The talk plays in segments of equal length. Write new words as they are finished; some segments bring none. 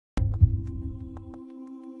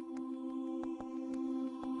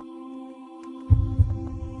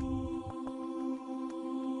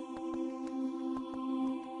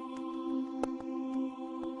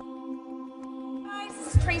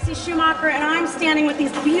Tracy Schumacher, and I'm standing with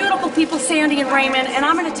these beautiful people, Sandy and Raymond, and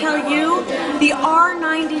I'm going to tell you, the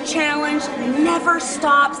R90 Challenge never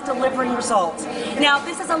stops delivering results. Now,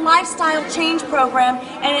 this is a lifestyle change program,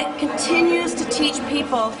 and it continues to teach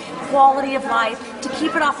people quality of life to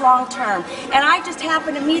keep it off long term. And I just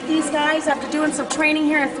happened to meet these guys after doing some training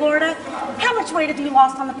here in Florida. How much weight have you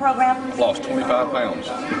lost on the program? Lost 25 pounds.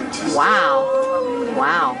 Wow.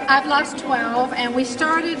 Wow. I've lost 12, and we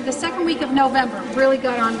started the second week of November, really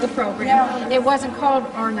got on the program. Yeah. It wasn't called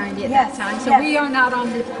R90 at that time, so we are not on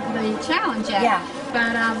the challenge yet. Yeah.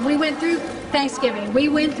 But we went through Thanksgiving, we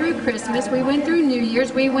went through Christmas, we went through New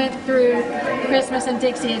Year's, we went through Christmas and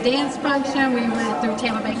Dixie, a dance function, we went through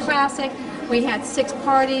Tampa Bay Classic. We had 6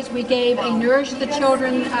 parties. We gave a Nourish the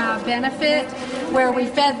Children benefit where we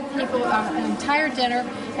fed people an entire dinner,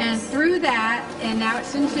 and through that, and now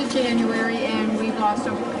it's into January, and we've lost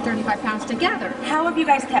over 35 pounds together. How have you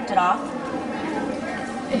guys kept it off?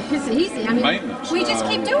 It's easy. I mean, we just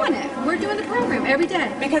keep doing it. We're doing the program every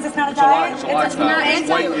day. Because it's not a diet? It's a lifestyle.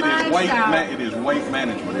 It is weight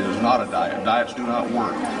management. It is not a diet. Diets do not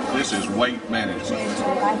work. This is weight management,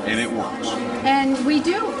 and it works. And we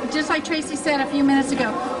do, just like Tracy said a few minutes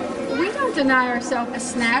ago, we don't deny ourselves a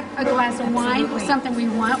snack, a glass of wine, something we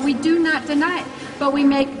want. We do not deny it, but we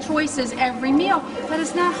make choices every meal. But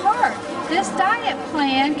it's not hard. This diet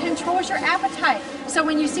plan controls your appetite. So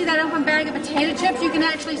when you see that open bag of potato chips, you can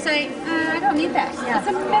actually say, I don't need that. Yeah. It's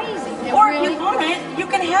amazing. Or if you want it, you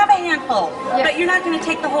can have a handful, but you're not going to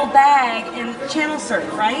take the whole bag and channel surf,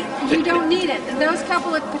 right? You don't need it. Those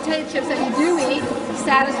couple of potato chips that you do eat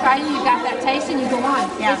satisfy you. You got that taste and you go on.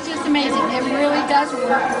 Yeah. It's just amazing. It really does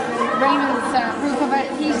work. Raymond's proof of it.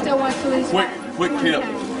 He still wants to lose weight. Quick tip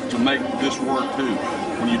to make this work too.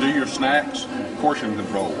 When you do your snacks, portion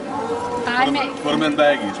control. Put them in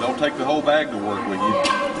baggies. Don't take the whole bag to work with you.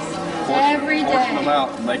 Portion them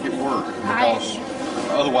out and make it work. Because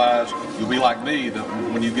otherwise, you'll be like me, that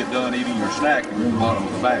when you get done eating your snack, you're at the bottom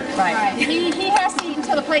of the bag. Right. He has to eat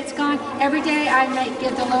until the plate's gone. Every day I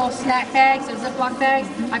get the little snack bags, the Ziploc bags.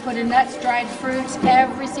 I put in nuts, dried fruits.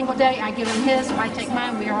 Every single day I give him his, I take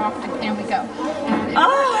mine, we are off and we go.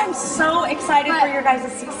 I'm so excited for your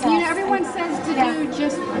guys' success. You know, everyone says to do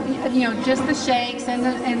just the shakes and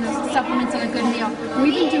the supplements and a good meal.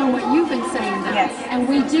 We've been doing what you've been saying though. Yes. And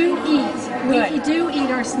we do eat. We do eat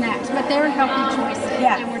our snacks, but they're healthy choices.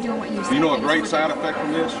 Yeah. And we're doing what you say. You know a great side effect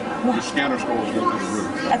from this? Your scanner scores go through the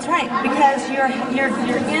roof. That's right, because your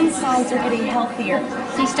insides are getting healthier.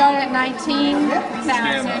 He started at 19,000.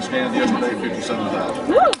 I scanned yesterday 57,000.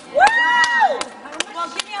 Woo! Well,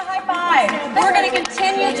 give me a high five. We're going to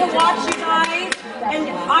continue to watch you guys. And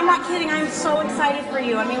I'm not kidding, I'm so excited for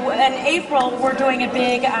you. I mean, in April, we're doing a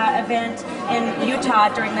big event in Utah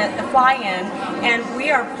during the fly-in, and we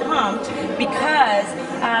are pumped because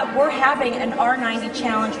we're having an R90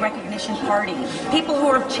 Challenge recognition party. People who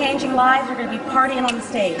are changing lives are going to be partying on the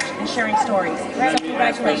stage and sharing stories. So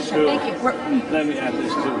congratulations. Thank you. Let me add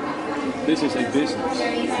this too. This is a business.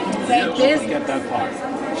 Don't forget that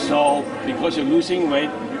part. So, because you're losing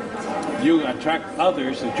weight, you attract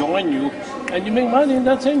others to join you, and you make money in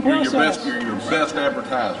that same process. You're your best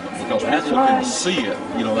advertisement, because people can see it.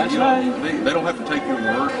 You know, they don't have to take your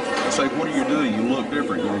word and say, "What are you doing? You look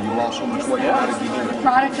different. You know, you lost so much weight. How did you do it?"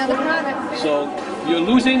 Product of the product. So you're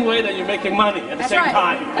losing weight and you're making money at the same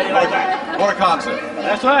time. How do you like that? What a concept!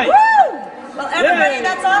 That's right. Woo! Well, everybody,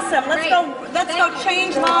 that's awesome. Let's go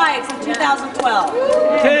change lives in 2012.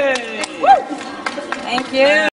 Okay. Woo! Thank you.